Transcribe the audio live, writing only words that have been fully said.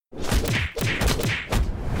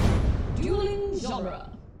genre.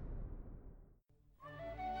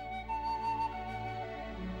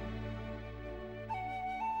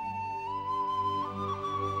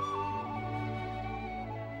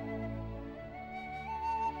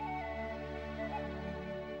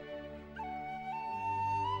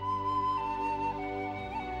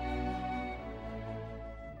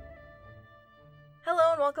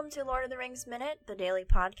 Hello and welcome to Lord of the Rings Minute, the daily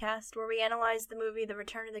podcast where we analyze the movie The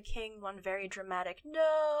Return of the King one very dramatic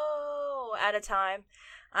no at a time.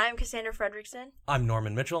 I'm Cassandra Fredrickson. I'm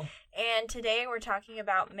Norman Mitchell. And today we're talking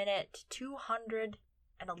about minute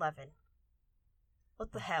 211.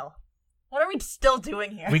 What the hell? What are we still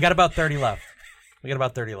doing here? We got about 30 left.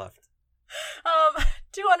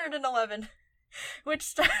 211, which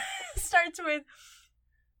starts with,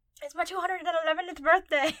 it's my 211th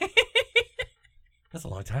birthday. That's a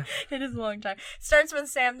long time. It is a long time. Starts with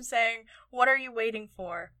Sam saying, "What are you waiting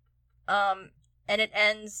for?" And it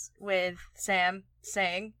ends with Sam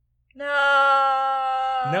saying, "No."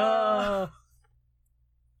 No.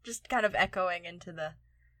 Just kind of echoing into the...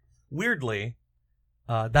 Weirdly,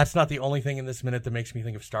 that's not the only thing in this minute that makes me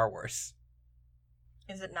think of Star Wars.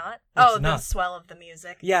 Is it not? It's the not. swell of the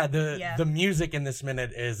music. Yeah, the music in this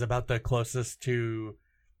minute is about the closest to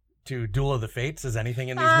Duel of the Fates as anything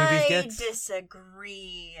in these movies gets. I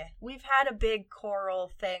disagree. We've had a big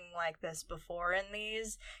choral thing like this before in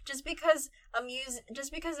these. Just because a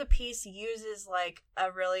piece uses like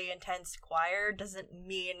a really intense choir doesn't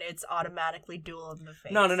mean it's automatically Duel of the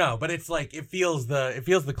Fates. No. But it's like it feels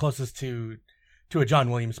the closest to a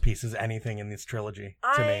John Williams piece as anything in this trilogy.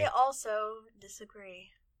 To me. I also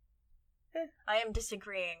disagree. I am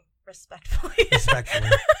disagreeing respectfully. Respectfully,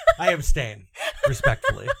 I abstain.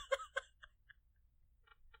 Respectfully.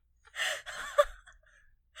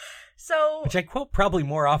 So, Which I quote probably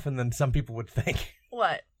more often than some people would think.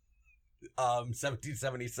 What?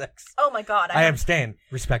 1776. Oh my god. I abstain,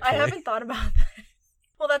 respectfully. I haven't thought about that.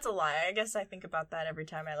 Well, that's a lie. I guess I think about that every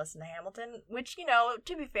time I listen to Hamilton, which,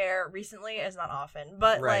 to be fair, recently is not often.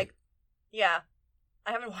 But, Right. yeah.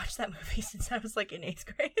 I haven't watched that movie since I was, in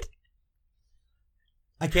 8th grade.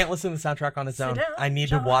 I can't listen to the soundtrack on its Sit own. down, I need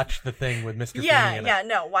John. to watch the thing with Mr. Feeney in it. Yeah,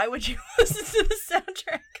 no. Why would you listen to the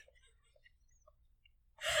soundtrack?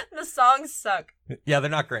 The songs suck, Yeah,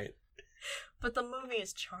 they're not great. but the movie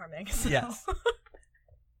is charming. So. Yes.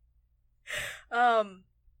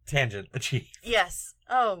 Tangent achieved. Yes.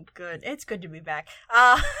 Oh, good. It's good to be back.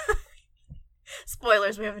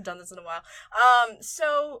 Spoilers, we haven't done this in a while.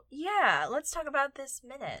 So, yeah, let's talk about this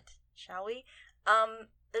minute, shall we?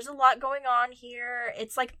 There's a lot going on here.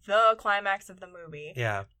 It's like the climax of the movie.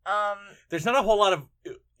 Yeah. There's not a whole lot of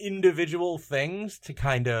individual things to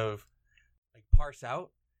kind of parse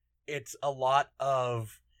out. It's a lot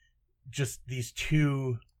of just these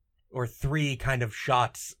 2 or 3 kind of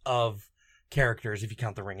shots of characters, if you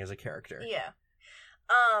count the ring as a character. Yeah.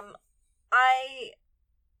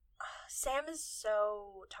 Sam is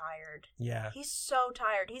so tired. Yeah. He's so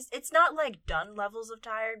tired. It's not like done levels of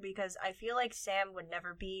tired, because I feel like Sam would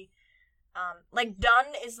never be,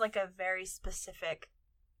 done is like a very specific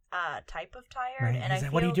type of tired. Right.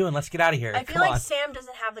 And What are you doing? Let's get out of here. I feel like Sam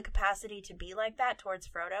doesn't have the capacity to be like that towards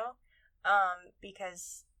Frodo,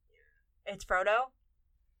 because it's Frodo.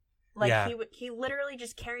 Yeah. He literally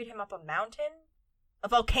just carried him up a mountain, a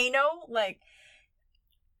volcano,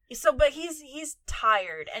 but he's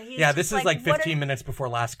tired, and he's this is 15 minutes before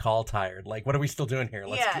last call tired. What are we still doing here?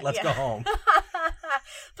 Let's go home.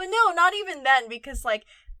 But no, not even then, because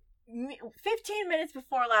 15 minutes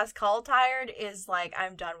before last call tired is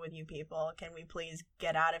I'm done with you people. Can we please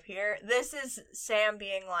get out of here? This is Sam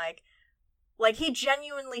being like he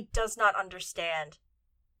genuinely does not understand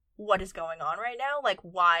what is going on right now.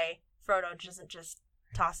 Why Frodo doesn't just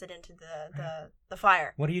toss it into the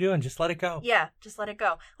fire. What are you doing? Just let it go. Yeah, just let it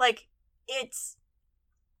go. It's...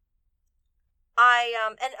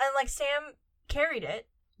 And Sam carried it.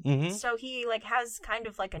 Mm-hmm. So he, has kind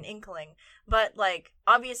of, an inkling. But,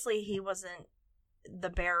 obviously he wasn't the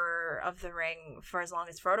bearer of the ring for as long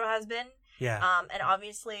as Frodo has been. Yeah. And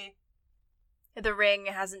obviously the ring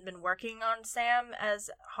hasn't been working on Sam as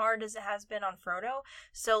hard as it has been on Frodo.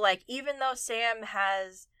 So, even though Sam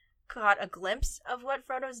has caught a glimpse of what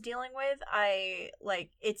Frodo's dealing with,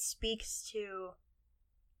 it speaks to,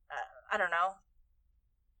 I don't know,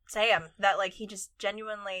 Sam, that, he just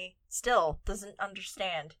genuinely still doesn't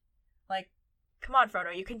understand. Come on,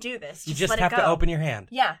 Frodo, you can do this. You just let have it go. to open your hand.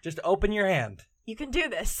 Yeah. Just open your hand. You can do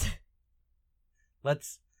this.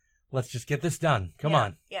 Let's just get this done. Come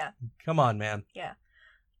on. Yeah. Come on, man. Yeah.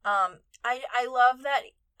 I love that.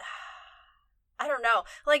 I don't know.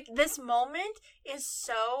 This moment is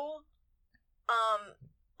so,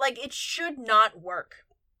 like, it should not work.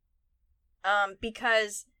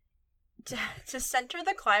 Because to center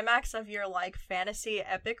the climax of your, like, fantasy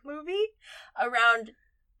epic movie around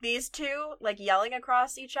these two, like, yelling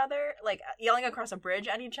across each other, like, yelling across a bridge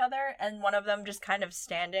at each other, and one of them just kind of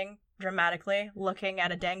standing dramatically looking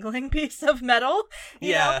at a dangling piece of metal,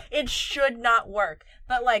 you know, it should not work.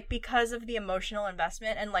 But, like, because of the emotional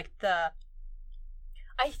investment and, like,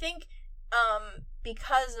 I think,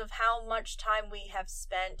 because of how much time we have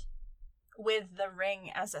spent with the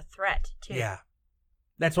Ring as a threat, too. Yeah.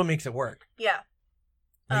 That's what makes it work. Yeah.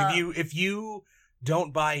 Like, if you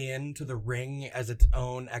don't buy into the Ring as its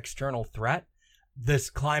own external threat,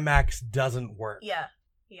 this climax doesn't work. Yeah.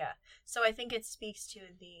 Yeah. So I think it speaks to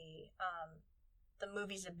the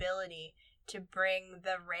movie's ability to bring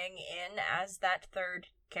the Ring in as that third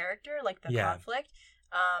character, like the conflict.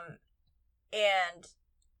 And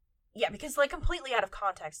yeah, because, like, completely out of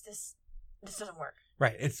context, this doesn't work.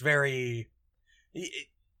 Right. It's very...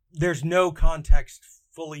 there's no context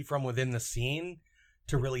fully from within the scene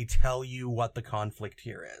to really tell you what the conflict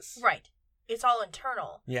here is. Right. It's all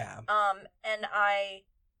internal. Yeah. And I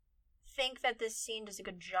think that this scene does a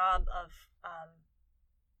good job of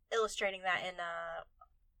illustrating that in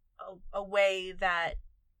a way that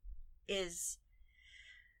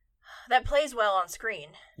plays well on screen.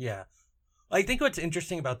 Yeah. I think what's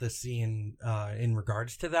interesting about this scene in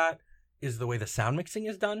regards to that is the way the sound mixing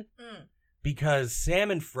is done. Because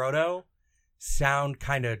Sam and Frodo sound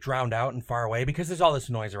kind of drowned out and far away because there's all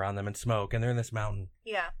this noise around them and smoke, and they're in this mountain.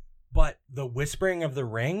 Yeah. But the whispering of the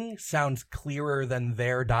Ring sounds clearer than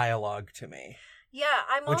their dialogue to me. Yeah,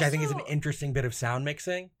 which I think is an interesting bit of sound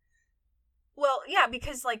mixing. Well, yeah,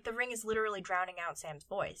 because, like, the Ring is literally drowning out Sam's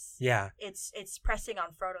voice. Yeah. It's pressing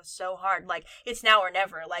on Frodo so hard. Like, it's now or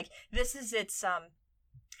never. Like, this is its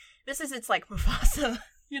like, Mufasa,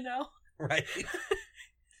 you know? Right.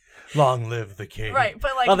 Long live the king. Right,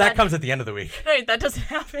 but, like... Well, that comes at the end of the week. Right, that doesn't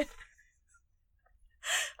happen.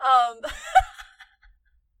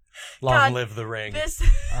 Long live the Ring. This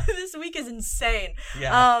week is insane.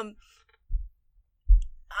 Yeah.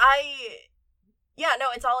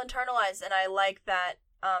 It's all internalized, and I like that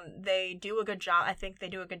they do a good job. I think they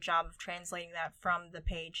do a good job of translating that from the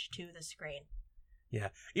page to the screen. Yeah.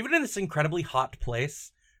 Even in this incredibly hot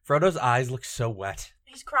place, Frodo's eyes look so wet.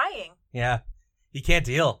 He's crying. Yeah. He can't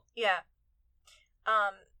deal. Yeah.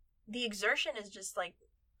 The exertion is just, like,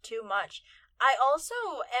 too much. I also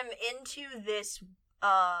am into this,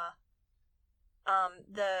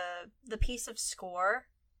 the piece of score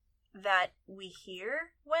that we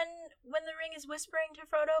hear when the Ring is whispering to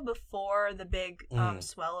Frodo before the big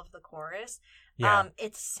swell of the chorus. Yeah.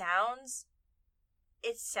 It sounds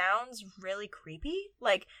really creepy.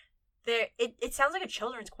 Like, it sounds like a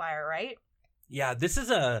children's choir, right? Yeah, this is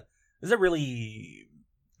a really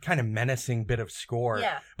kind of menacing bit of score.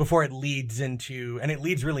 Yeah. Before it leads into, and it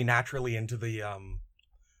leads really naturally into the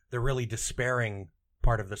really despairing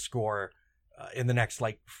part of the score in the next,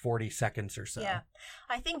 like, 40 seconds or so. Yeah.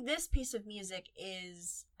 I think this piece of music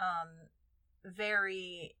is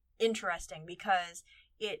very interesting because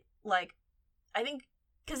it, like, I think,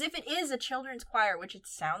 because if it is a children's choir, which it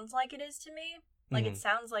sounds like it is to me, like, it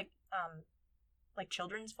sounds like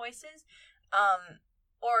children's voices,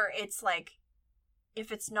 or it's, like,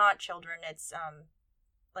 if it's not children, it's,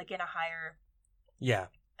 like, in a higher... Yeah.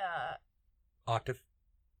 Octave?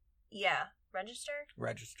 Yeah. Register?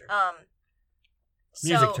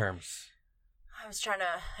 Music terms.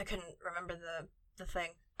 I couldn't remember the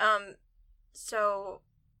thing. So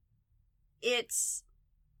it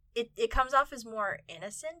comes off as more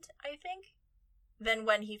innocent, I think, than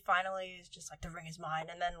when he finally is just like, the Ring is mine,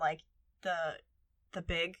 and then, like, the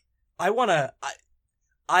big... I want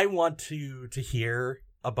to hear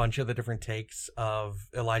a bunch of the different takes of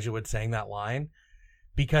Elijah Wood saying that line,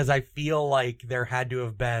 because I feel like there had to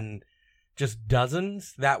have been just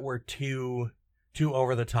dozens that were too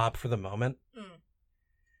over the top for the moment.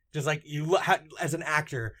 Just like, you look, as an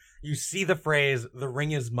actor, you see the phrase, "the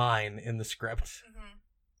Ring is mine" in the script.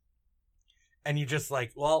 And you just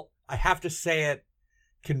like, well, I have to say it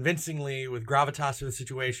convincingly with gravitas to the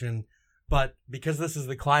situation, but because this is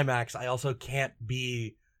the climax, I also can't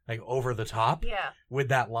be, like, over the top with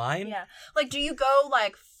that line. Yeah. Like, do you go,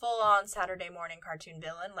 like, full-on Saturday morning cartoon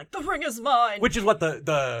villain? Like, the Ring is mine! Which is what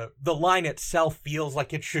the line itself feels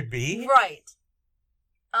like it should be. Right.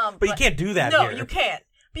 But you can't do that here. No, you can't.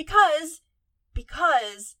 Because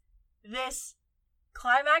this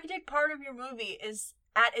climactic part of your movie is,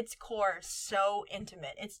 at its core, so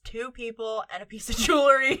intimate. It's two people and a piece of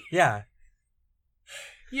jewelry. Yeah.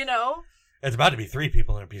 You know? It's about to be three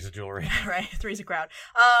people and a piece of jewelry. Right, three's a crowd.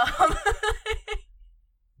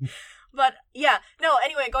 But yeah, no,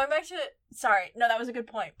 anyway, going back to sorry, no, that was a good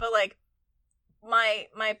point. But like my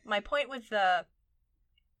point with the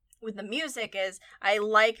music is I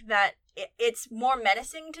like that it's more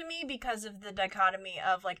menacing to me because of the dichotomy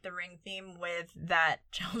of like the Ring theme with that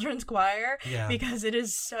children's choir, Yeah. because it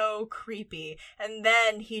is so creepy. And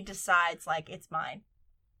then he decides like it's mine.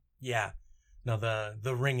 Yeah. No,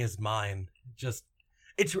 the Ring is mine. Just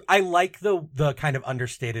I like the kind of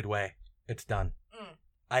understated way it's done.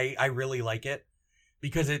 I really like it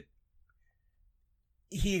because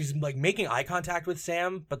he's like making eye contact with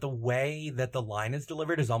Sam, but the way that the line is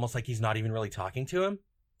delivered is almost like he's not even really talking to him.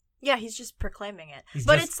 Yeah, he's just proclaiming it.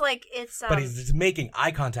 But he's just making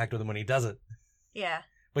eye contact with him when he does it. Yeah.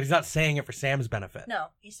 But he's not saying it for Sam's benefit. No,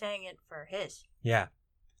 he's saying it for his. Yeah.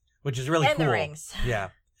 Which is really and cool. And the rings.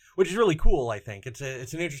 Yeah. Which is really cool, I think. It's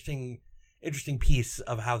an interesting piece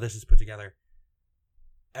of how this is put together.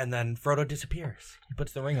 And then Frodo disappears. He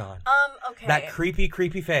puts the ring on. Okay. That creepy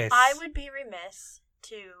face. I would be remiss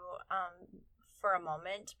to, for a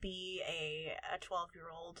moment, be a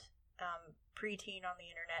 12-year-old preteen on the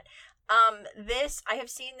internet. I have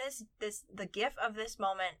seen the gif of this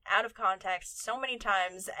moment out of context so many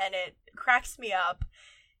times, and it cracks me up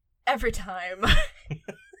every time.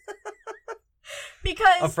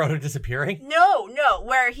 Because of Frodo disappearing? No,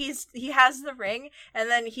 where he has the ring and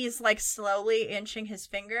then he's like slowly inching his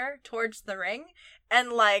finger towards the ring,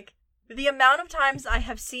 and like the amount of times I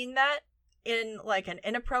have seen that in like an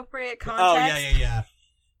inappropriate context. Oh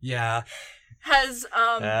yeah. Has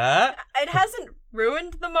it hasn't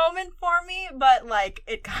ruined the moment for me, but like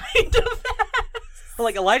it kind of has.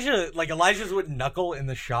 Like Elijah's wooden knuckle in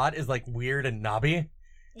the shot is like weird and knobby.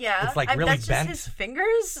 Yeah, it's like really that's bent. Just his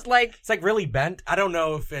fingers, like it's like really bent. I don't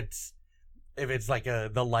know if it's like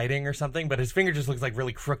the lighting or something, but his finger just looks like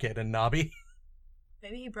really crooked and knobby.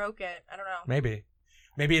 Maybe he broke it. I don't know.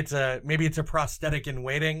 Maybe it's a prosthetic in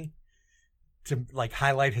waiting to like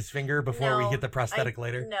highlight his finger before we get the prosthetic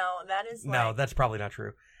later. No, that is no, that's probably not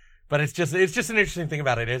true. But it's just an interesting thing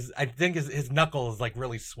about it is I think his knuckle is like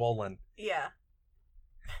really swollen. Yeah.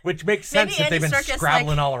 Which makes sense if they've been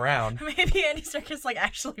scrabbling all around. Maybe Andy Serkis like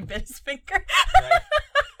actually bit his finger. Right.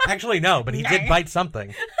 Actually, no, but he did bite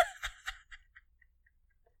something.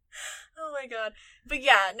 Oh my god! But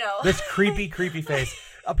yeah, no. This creepy face.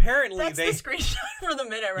 Apparently, that's the screenshot for the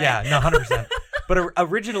minute, right? Yeah, no, 100%. But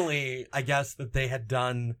originally, I guess that they had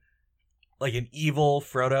done like an evil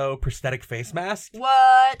Frodo prosthetic face mask.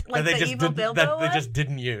 What? Like the evil Bilbo that one? they just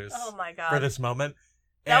didn't use. Oh my god! For this moment.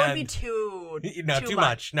 That would be too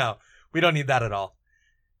much. No, we don't need that at all.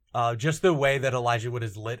 Just the way that Elijah Wood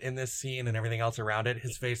is lit in this scene and everything else around it,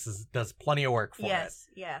 his face does plenty of work for it. Yes,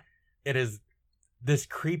 yeah. It is this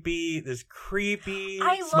creepy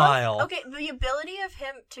smile. Okay, the ability of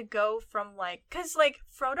him to go from like, because like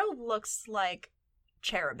Frodo looks like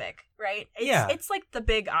cherubic, right? It's like the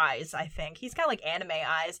big eyes. I think he's got like anime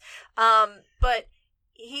eyes, but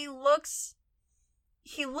he looks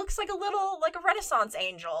like a Renaissance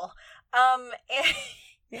angel.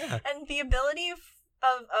 And the ability of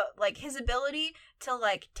like his ability to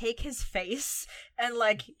like take his face and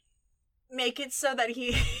like make it so that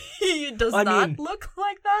he does not look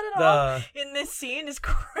like that at all in this scene is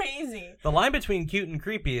crazy. The line between cute and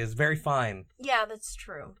creepy is very fine. Yeah, that's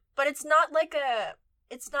true. But it's not like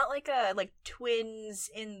like twins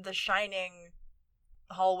in The Shining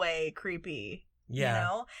hallway creepy. Yeah. You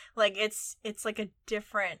know? Like it's like a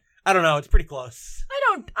different. I don't know, it's pretty close.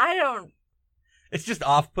 I don't. It's just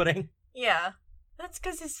off-putting. Yeah. That's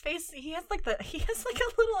because his face, he has like a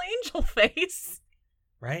little angel face.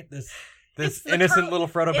 Right? This innocent little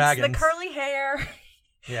Frodo Baggins. It's the curly hair.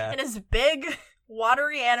 Yeah. And his big,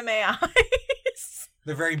 watery anime eyes.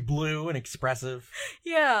 They're very blue and expressive.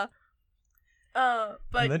 Yeah. But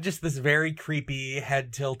and then just this very creepy,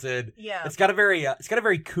 head tilted. Yeah. It's got a very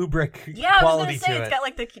Kubrick quality to it. I was gonna say, it's got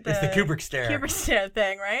like the it's the Kubrick stare. Kubrick stare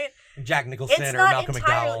thing, right? Jack Nicholson or Malcolm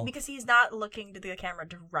McDowell. Because he's not looking to the camera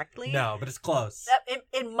directly. No, but it's close.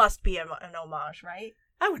 It must be an homage, right?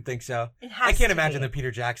 I would think so. It has I can't to imagine be. that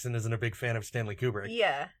Peter Jackson isn't a big fan of Stanley Kubrick.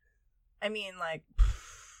 Yeah. I mean, like,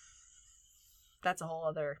 that's a whole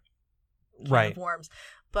other can of worms.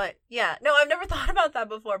 But yeah, no, I've never thought about that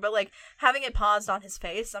before. But like having it paused on his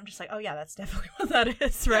face, I'm just like, oh yeah, that's definitely what that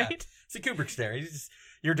is, right? Yeah. It's a Kubrick stare.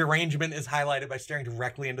 Your derangement is highlighted by staring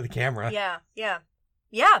directly into the camera.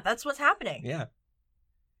 Yeah, that's what's happening. Yeah.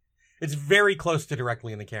 It's very close to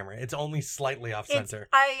directly in the camera. It's only slightly off center.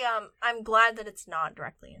 I'm glad that it's not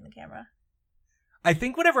directly in the camera. I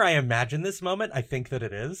think whenever I imagine this moment, I think that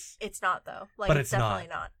it is. It's not though. Like, but it's definitely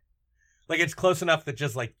not. Like, it's close enough that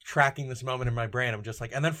just like tracking this moment in my brain, I'm just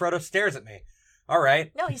like, and then Frodo stares at me. all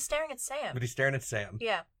right. No, he's staring at Sam. But he's staring at Sam.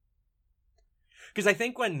 Yeah. Because I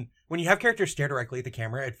think when you have characters stare directly at the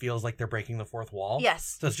camera, it feels like they're breaking the fourth wall.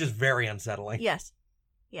 Yes. So it's just very unsettling. Yes.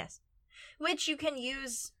 Which you can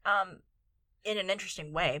use in an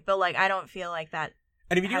interesting way, but like I don't feel like that.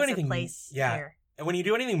 And if you do has anything, a place yeah. here. And when you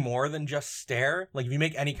do anything more than just stare, like if you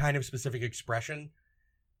make any kind of specific expression,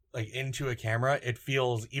 like into a camera, it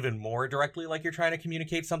feels even more directly like you're trying to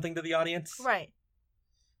communicate something to the audience. Right.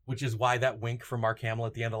 Which is why that wink from Mark Hamill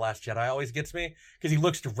at the end of Last Jedi always gets me, because he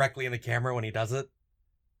looks directly in the camera when he does it.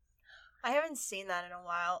 I haven't seen that in a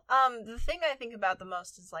while. The thing I think about the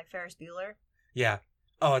most is like Ferris Bueller. Yeah.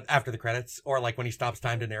 Oh, after the credits, or like when he stops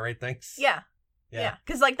time to narrate things. Yeah.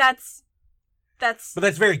 Because like that's. But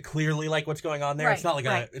that's very clearly like what's going on there. Right, It's not like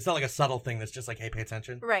right. it's not like a subtle thing that's just like, hey, pay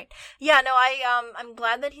attention. Right. Yeah. No. I'm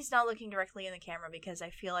glad that he's not looking directly in the camera because I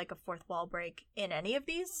feel like a fourth wall break in any of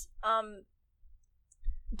these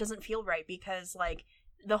doesn't feel right because like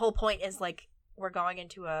the whole point is like we're going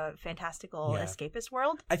into a fantastical escapist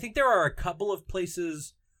world. I think there are a couple of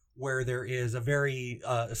places where there is a very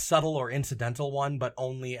subtle or incidental one, but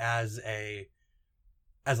only as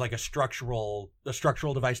like a structural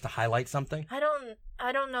device to highlight something. I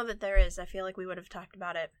don't know that there is. I feel like we would have talked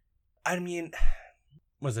about it. I mean,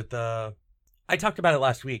 was it I talked about it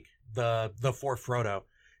last week. The for Frodo,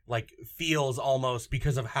 like, feels almost,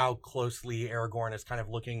 because of how closely Aragorn is kind of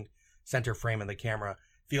looking center frame in the camera,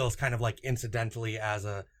 feels kind of like incidentally as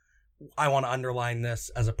I want to underline this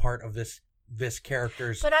as a part of this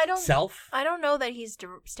character's self. I don't know that he's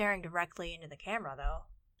staring directly into the camera though.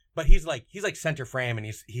 But he's like center frame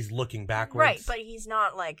and he's looking backwards. Right, but he's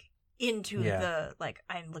not like into the like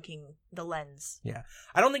I'm looking the lens. Yeah.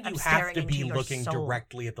 I don't think you have to be into looking soul.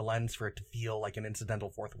 directly at the lens for it to feel like an incidental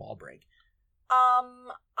fourth wall break.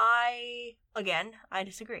 I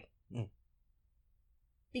disagree. Mm.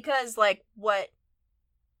 Because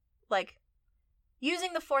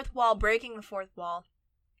using the fourth wall, breaking the fourth wall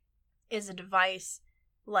is a device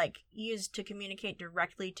like used to communicate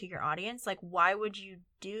directly to your audience. Like, why would you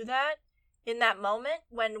do that in that moment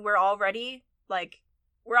when we're already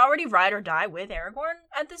ride or die with Aragorn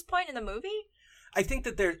at this point in the movie? I think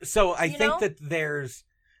that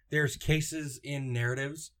there's cases in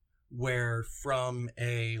narratives where, from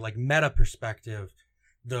a like meta perspective,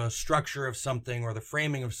 the structure of something or the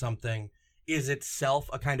framing of something is itself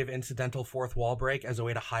a kind of incidental fourth wall break as a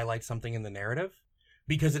way to highlight something in the narrative,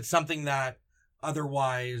 because it's something that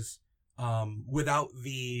otherwise, without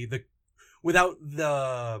the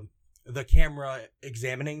camera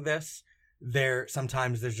examining this,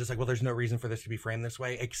 sometimes there's just like, well, there's no reason for this to be framed this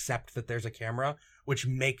way except that there's a camera, which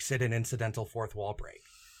makes it an incidental fourth wall break.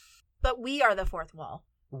 But we are the fourth wall,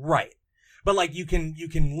 right? But like you can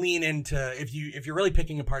lean into, if you're really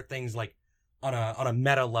picking apart things like on a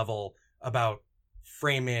meta level about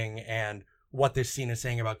framing and what this scene is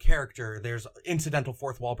saying about character, there's incidental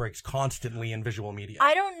fourth wall breaks constantly in visual media.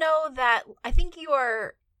 I don't know that. I think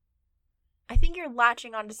you're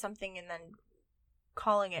latching onto something and then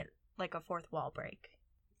calling it like a fourth wall break.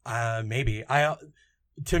 Maybe.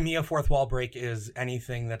 To me, a fourth wall break is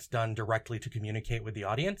anything that's done directly to communicate with the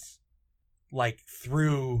audience, like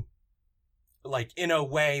through, like in a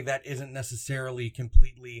way that isn't necessarily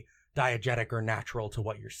completely diegetic or natural to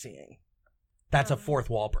what you're seeing. That's a fourth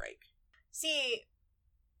wall break. See,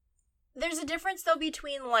 there's a difference though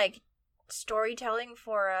between like storytelling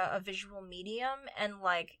for a visual medium and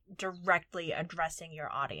like directly addressing your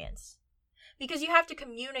audience, because you have to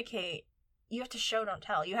communicate. You have to show, don't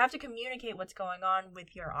tell. You have to communicate what's going on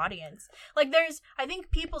with your audience. Like I think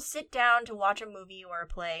people sit down to watch a movie or a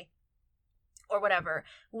play or whatever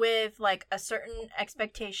with like a certain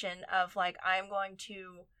expectation of like, I'm going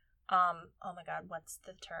to, oh my God, what's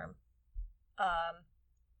the term?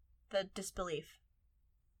 The disbelief.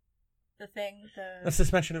 The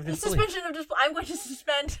suspension of disbelief. The suspension of disbelief. I'm going to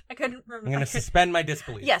suspend. I couldn't remember. I'm going to suspend my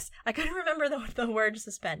disbelief. Yes, I couldn't remember the word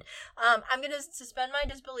suspend. I'm going to suspend my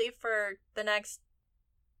disbelief for the next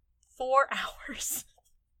 4 hours.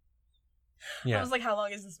 Yeah. I was like, how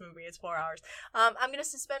long is this movie? It's 4 hours. I'm going to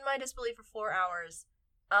suspend my disbelief for 4 hours.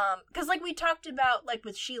 Because like we talked about, like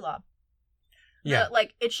with Shelob. Yeah.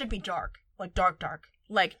 Like it should be dark. Like dark.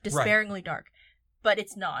 Like despairingly dark. But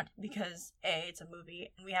it's not, because it's a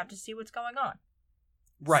movie and we have to see what's going on.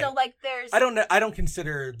 Right. So like there's I don't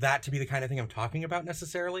consider that to be the kind of thing I'm talking about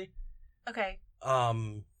necessarily. Okay.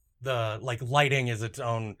 The like lighting is its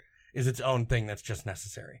own thing that's just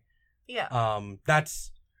necessary. Yeah.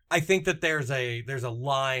 I think that there's a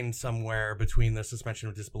line somewhere between the suspension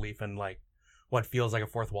of disbelief and like what feels like a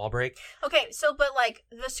fourth wall break. Okay, so but like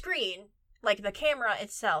the screen, like the camera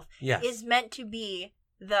itself, yes, is meant to be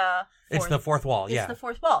It's the fourth wall, It's yeah. the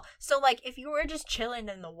fourth wall. So, like, if you were just chilling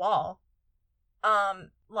in the wall,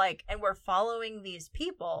 like, and we're following these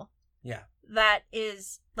people, Yeah. that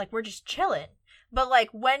is, like, we're just chilling. But, like,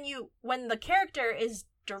 when the character is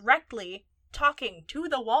directly talking to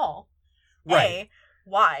the wall, Right.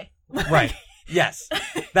 why? Right. Yes.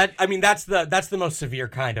 That's the most severe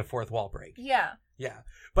kind of fourth wall break. Yeah. Yeah.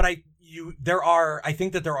 But I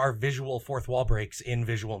think that there are visual fourth wall breaks in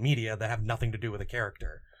visual media that have nothing to do with a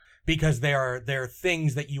character, because they're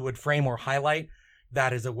things that you would frame or highlight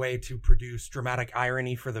that is a way to produce dramatic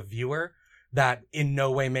irony for the viewer that in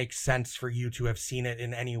no way makes sense for you to have seen it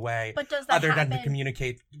in any way But does that other happen? than to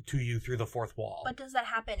communicate to you through the fourth wall. But does that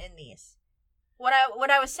happen in these? What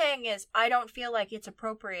I was saying is, I don't feel like it's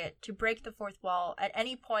appropriate to break the fourth wall at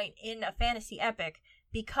any point in a fantasy epic,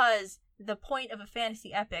 because the point of a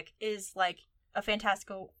fantasy epic is, like, a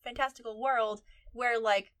fantastical world where,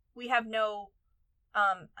 like, we have no,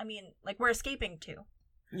 like, we're escaping to.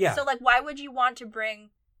 Yeah. So, like, why would you want to bring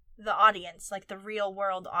the audience, like, the real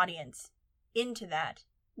world audience, into that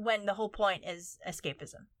when the whole point is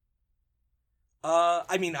escapism?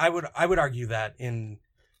 I would argue that in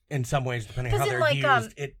some ways, depending on how they're like,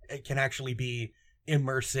 used, it can actually be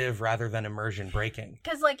immersive rather than immersion breaking.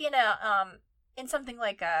 Because, like, in something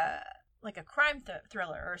like a crime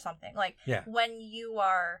thriller or something, like, yeah. when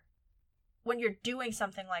you're doing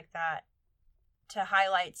something like that to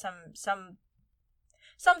highlight something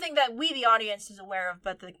that we, the audience, is aware of,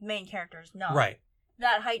 but the main character is not. Right.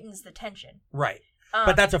 That heightens the tension. Right.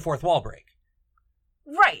 But that's a fourth wall break.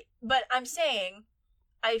 Right. But I'm saying,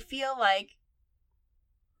 I feel like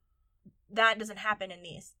that doesn't happen in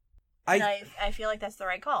these. I feel like that's the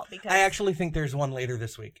right call, because I actually think there's one later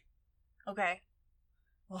this week. Okay.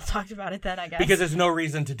 We'll talk about it then, I guess. Because there's no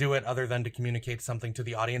reason to do it other than to communicate something to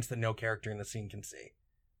the audience that no character in the scene can see.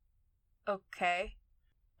 Okay.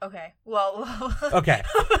 Well. Okay.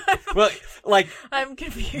 Well, like, I'm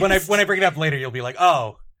confused. When I bring it up later, you'll be like,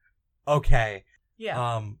 "Oh, okay."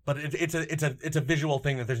 Yeah. But it's a visual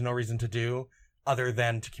thing that there's no reason to do other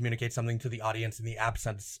than to communicate something to the audience in the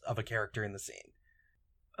absence of a character in the scene.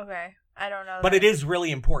 Okay. I don't know. But it is really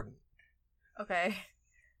important. Okay.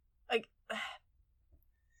 Like,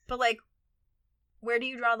 but, like, where do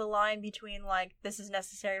you draw the line between, like, this is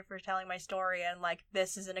necessary for telling my story and, like,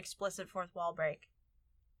 this is an explicit fourth wall break?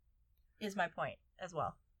 Is my point as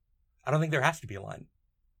well. I don't think there has to be a line.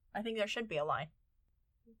 I think there should be a line.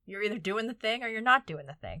 You're either doing the thing or you're not doing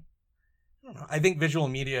the thing. I don't know. I think visual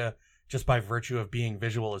media, just by virtue of being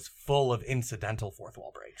visual, is full of incidental fourth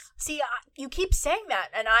wall breaks. See, you keep saying that,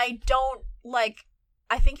 and I don't, like,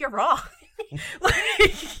 I think you're wrong. Like,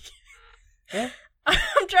 Yeah.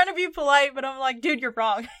 I'm trying to be polite, but I'm like, dude, you're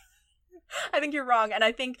wrong. I think you're wrong, and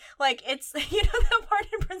I think, like, it's, you know that part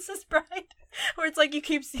in Princess Bride where it's like you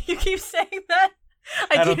keep saying that.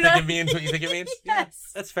 I don't think it means what you think it means. Yes, yeah,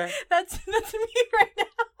 that's fair. That's me right now.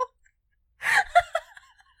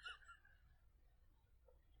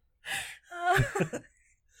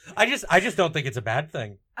 I just don't think it's a bad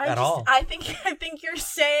thing at all. I think you're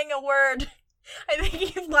saying a word. I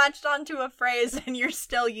think you've latched onto a phrase and you're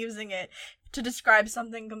still using it to describe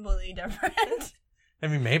something completely different. I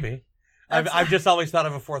mean, maybe. I've just always thought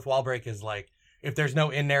of a fourth wall break as, like, if there's no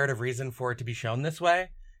in-narrative reason for it to be shown this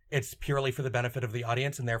way, it's purely for the benefit of the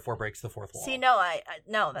audience and therefore breaks the fourth wall. See, no,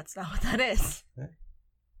 no, that's not what that is. Yeah.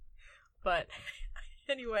 But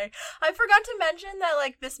anyway, I forgot to mention that,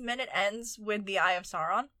 like, this minute ends with the Eye of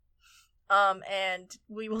Sauron. And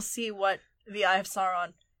we will see what the Eye of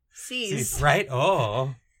Sauron sees. Right?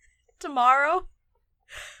 Oh. Tomorrow.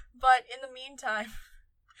 But in the meantime,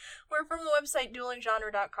 we're from the website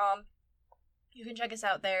duelinggenre.com. You can check us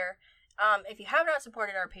out there. If you have not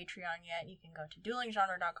supported our Patreon yet, you can go to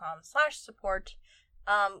duelinggenre.com/support.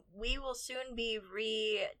 We will soon be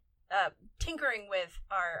tinkering with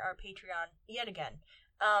our Patreon yet again.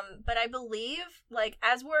 But I believe, like,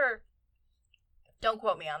 as we're, don't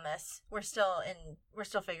quote me on this, we're still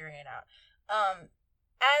figuring it out.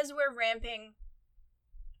 As we're ramping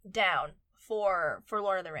down for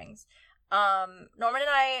Lord of the Rings, Norman and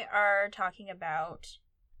I are talking about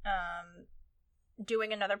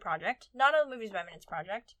doing another project, not a Movies by Minutes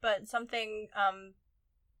project, but something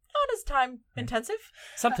not as time intensive.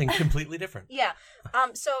 Something completely different. Yeah.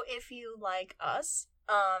 So if you like us,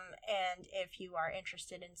 and if you are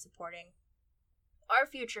interested in supporting our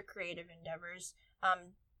future creative endeavors,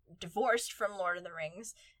 divorced from Lord of the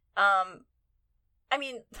Rings, I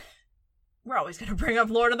mean, we're always going to bring up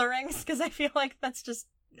Lord of the Rings because I feel like that's just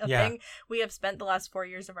a thing we have spent the last 4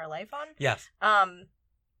 years of our life on. Yes.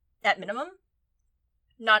 At minimum.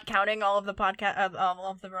 Not counting all of the podcast of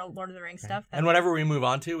all of the Lord of the Rings stuff. And whatever we move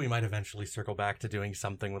on to, we might eventually circle back to doing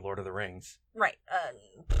something with Lord of the Rings. Right.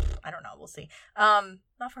 I don't know. We'll see.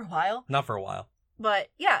 Not for a while. Not for a while. But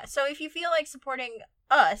yeah, so if you feel like supporting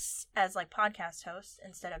us as like podcast hosts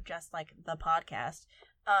instead of just like the podcast,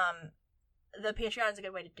 the Patreon is a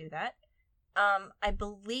good way to do that. I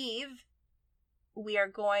believe we're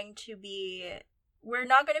not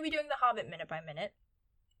going to be doing the Hobbit minute by minute.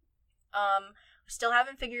 Still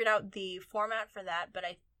haven't figured out the format for that, but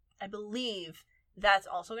I believe that's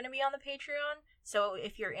also going to be on the Patreon. So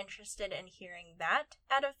if you're interested in hearing that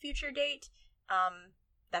at a future date,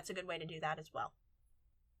 that's a good way to do that as well.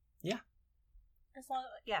 Yeah.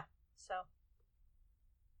 So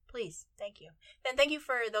please, thank you. And thank you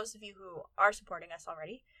for those of you who are supporting us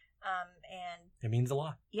already. And it means a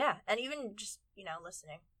lot. Yeah, and even just,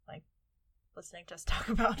 listening to us talk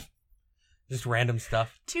about just random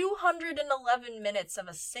stuff. 211 minutes of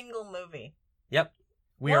a single movie. Yep.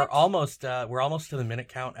 We're almost to the minute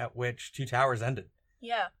count at which Two Towers ended.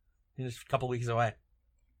 Yeah. Just a couple weeks away.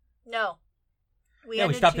 No. We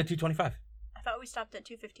stopped at 2:25. I thought we stopped at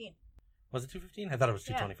 2:15. Was it 2:15? I thought it was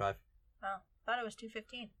 2:25. Yeah. Oh, I thought it was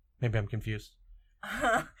 2:15. Maybe I'm confused.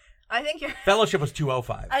 I think you're... Fellowship was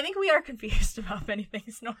 2:05. I think we are confused about many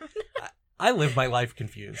things, Norman. I live my life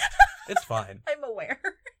confused. It's fine. I'm aware.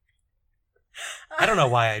 I don't know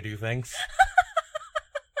why I do things.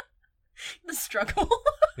 The struggle.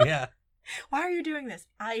 Yeah. Why are you doing this?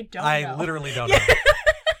 I don't know. I literally don't know.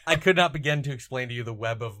 I could not begin to explain to you the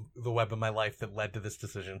web of my life that led to this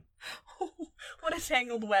decision. What a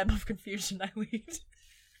tangled web of confusion I weave.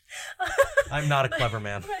 I'm not a clever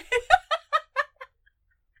man.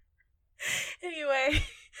 Anyway,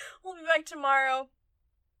 we'll be back tomorrow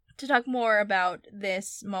to talk more about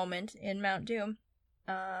this moment in Mount Doom.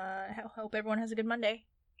 Hope everyone has a good Monday.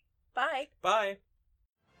 Bye. Bye.